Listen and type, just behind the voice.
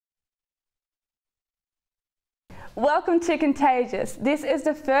Welcome to Contagious. This is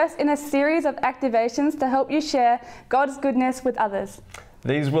the first in a series of activations to help you share God's goodness with others.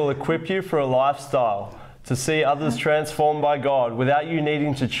 These will equip you for a lifestyle to see others transformed by God without you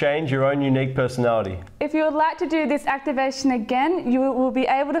needing to change your own unique personality. If you would like to do this activation again, you will be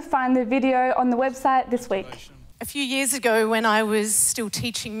able to find the video on the website this week. A few years ago, when I was still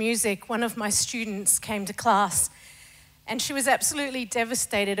teaching music, one of my students came to class and she was absolutely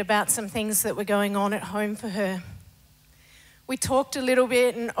devastated about some things that were going on at home for her. We talked a little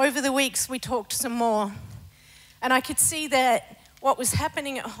bit, and over the weeks we talked some more. And I could see that what was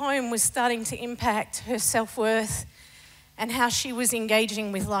happening at home was starting to impact her self-worth and how she was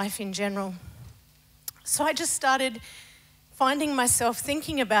engaging with life in general. So I just started finding myself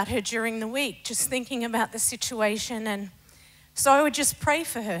thinking about her during the week, just thinking about the situation. And so I would just pray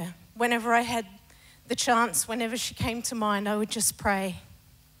for her. Whenever I had the chance, whenever she came to mind, I would just pray.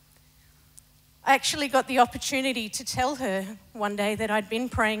 I actually got the opportunity to tell her one day that I'd been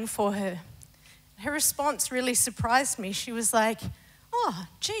praying for her. Her response really surprised me. She was like, "Oh,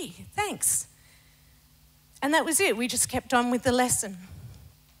 gee, thanks." And that was it. We just kept on with the lesson.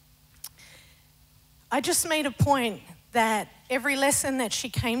 I just made a point that every lesson that she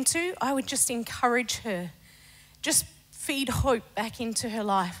came to, I would just encourage her, just feed hope back into her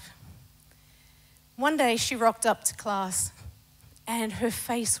life. One day she rocked up to class and her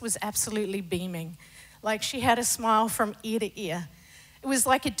face was absolutely beaming, like she had a smile from ear to ear. It was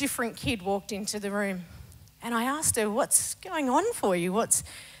like a different kid walked into the room. And I asked her, "What's going on for you? What's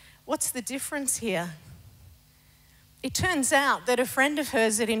the difference here?" It turns out that a friend of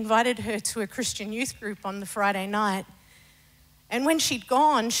hers had invited her to a Christian youth group on the Friday night. And when she'd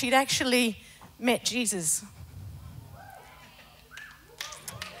gone, she'd actually met Jesus.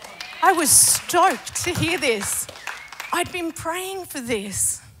 I was stoked to hear this. I'd been praying for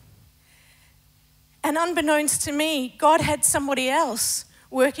this. And unbeknownst to me, God had somebody else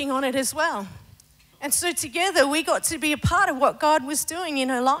working on it as well. And so together we got to be a part of what God was doing in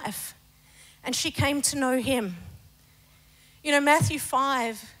her life. And she came to know him. You know, Matthew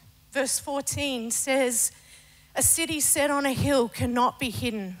 5, verse 14 says, "A city set on a hill cannot be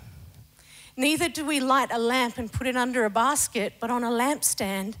hidden. Neither do we light a lamp and put it under a basket, but on a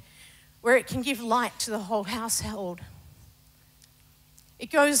lampstand where it can give light to the whole household." It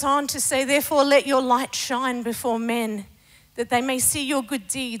goes on to say, "Therefore let your light shine before men, that they may see your good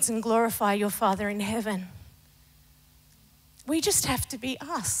deeds and glorify your Father in heaven." We just have to be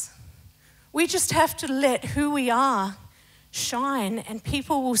us. We just have to let who we are shine, and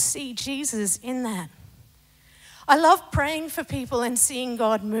people will see Jesus in that. I love praying for people and seeing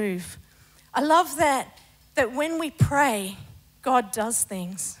God move. I love that when we pray, God does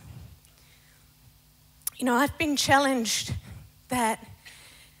things. You know, I've been challenged that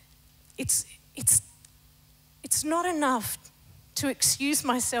it's not enough to excuse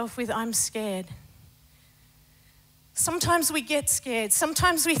myself with "I'm scared." Sometimes we get scared.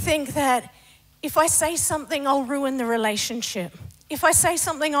 Sometimes we think that if I say something, I'll ruin the relationship. If I say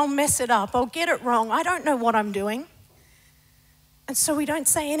something, I'll mess it up. I'll get it wrong. I don't know what I'm doing. And so we don't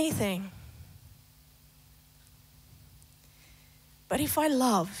say anything. But if I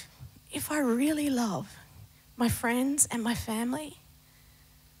really love my friends and my family,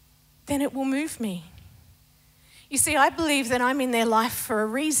 then it will move me. You see, I believe that I'm in their life for a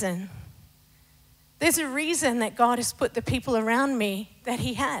reason. There's a reason that God has put the people around me that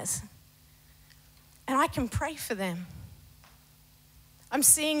he has. And I can pray for them. I'm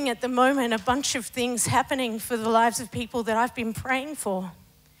seeing at the moment a bunch of things happening for the lives of people that I've been praying for.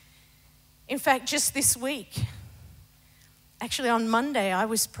 In fact, just this week, actually on Monday, I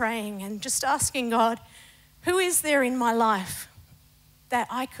was praying and just asking God, who is there in my life that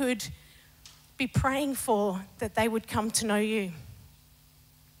I could be praying for that they would come to know you?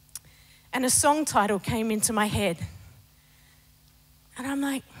 And a song title came into my head. And I'm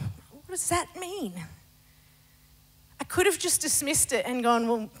like, what does that mean? I could have just dismissed it and gone,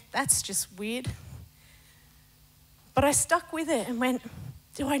 well, that's just weird. But I stuck with it and went,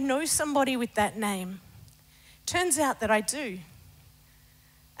 do I know somebody with that name? Turns out that I do.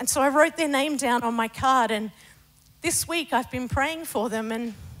 And so I wrote their name down on my card, and this week I've been praying for them,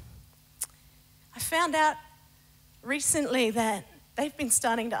 and I found out recently that they've been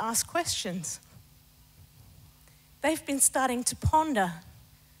starting to ask questions. They've been starting to ponder.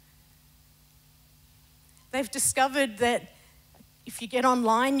 They've discovered that if you get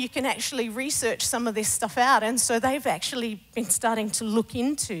online, you can actually research some of this stuff out. And so they've actually been starting to look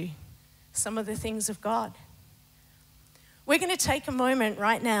into some of the things of God. We're going to take a moment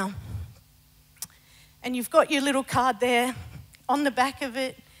right now. And you've got your little card there. On the back of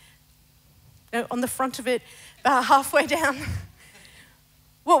it, on the front of it, about halfway down.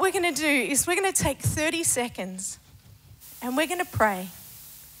 What we're going to do is we're going to take 30 seconds and we're going to pray.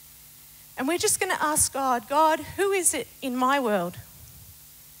 And we're just going to ask God, God, who is it in my world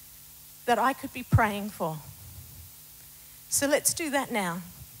that I could be praying for? So let's do that now.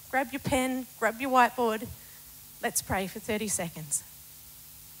 Grab your pen, grab your whiteboard. Let's pray for 30 seconds.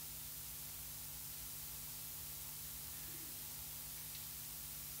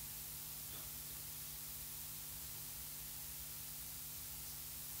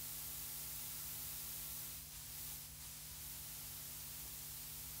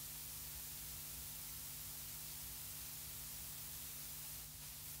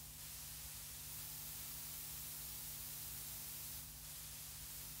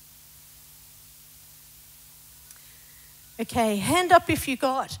 Okay, hand up if you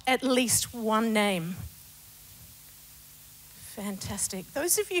got at least one name. Fantastic.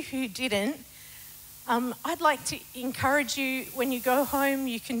 Those of you who didn't, I'd like to encourage you, when you go home,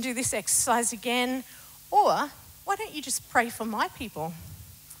 you can do this exercise again, or why don't you just pray for my people?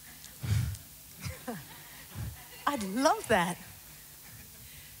 I'd love that.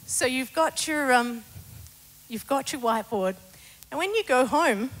 So you've got your whiteboard, and when you go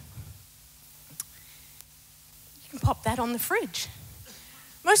home, you can pop that on the fridge.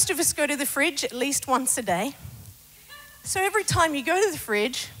 Most of us go to the fridge at least once a day. So every time you go to the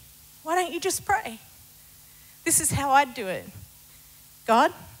fridge, why don't you just pray? This is how I'd do it.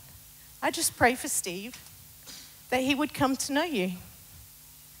 God, I just pray for Steve that he would come to know you,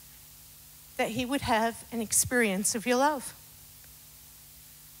 that he would have an experience of your love.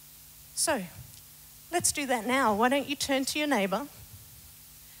 So let's do that now. Why don't you turn to your neighbour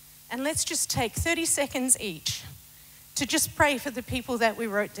and let's just take 30 seconds each to just pray for the people that we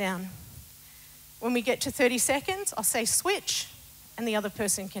wrote down. When we get to 30 seconds, I'll say switch, and the other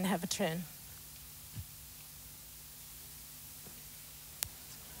person can have a turn.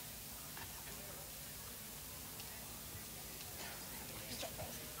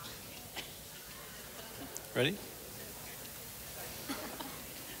 Ready?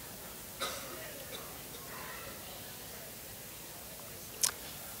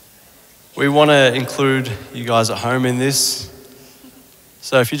 We want to include you guys at home in this.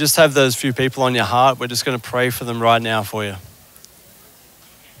 So if you just have those few people on your heart, we're just going to pray for them right now for you.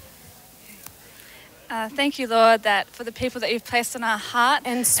 Thank you, Lord, that for the people that you've placed on our heart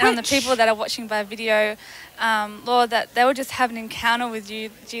and on the people that are watching by video, Lord, that they will just have an encounter with you,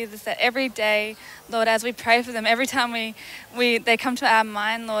 Jesus, that every day, Lord, as we pray for them, every time they come to our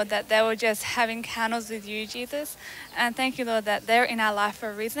mind, Lord, that they will just have encounters with you, Jesus. And thank you, Lord, that they're in our life for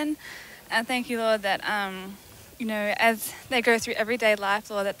a reason. And thank you, Lord, that, as they go through everyday life,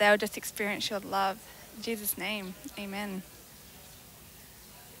 Lord, that they'll just experience your love. In Jesus' name, amen.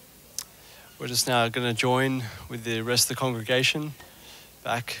 We're just now going to join with the rest of the congregation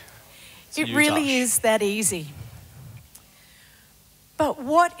back to you, It really Tash. is that easy. But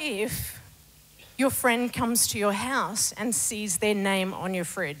what if your friend comes to your house and sees their name on your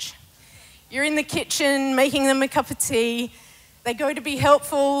fridge? You're in the kitchen making them a cup of tea. They go to be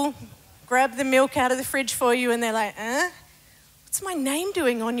helpful, grab the milk out of the fridge for you, and they're like, what's my name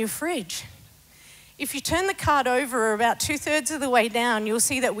doing on your fridge? If you turn the card over about 2/3 of the way down, you'll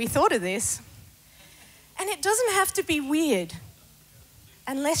see that we thought of this. And it doesn't have to be weird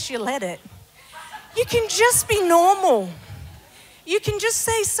unless you let it. You can just be normal. You can just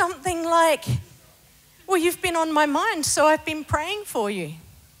say something like, well, you've been on my mind, so I've been praying for you.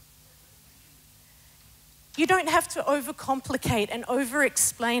 You don't have to overcomplicate and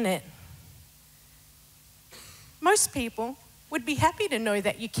over-explain it. Most people would be happy to know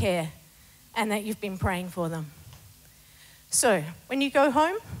that you care and that you've been praying for them. So when you go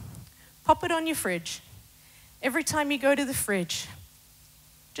home, pop it on your fridge. Every time you go to the fridge,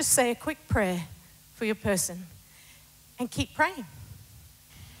 just say a quick prayer for your person and keep praying.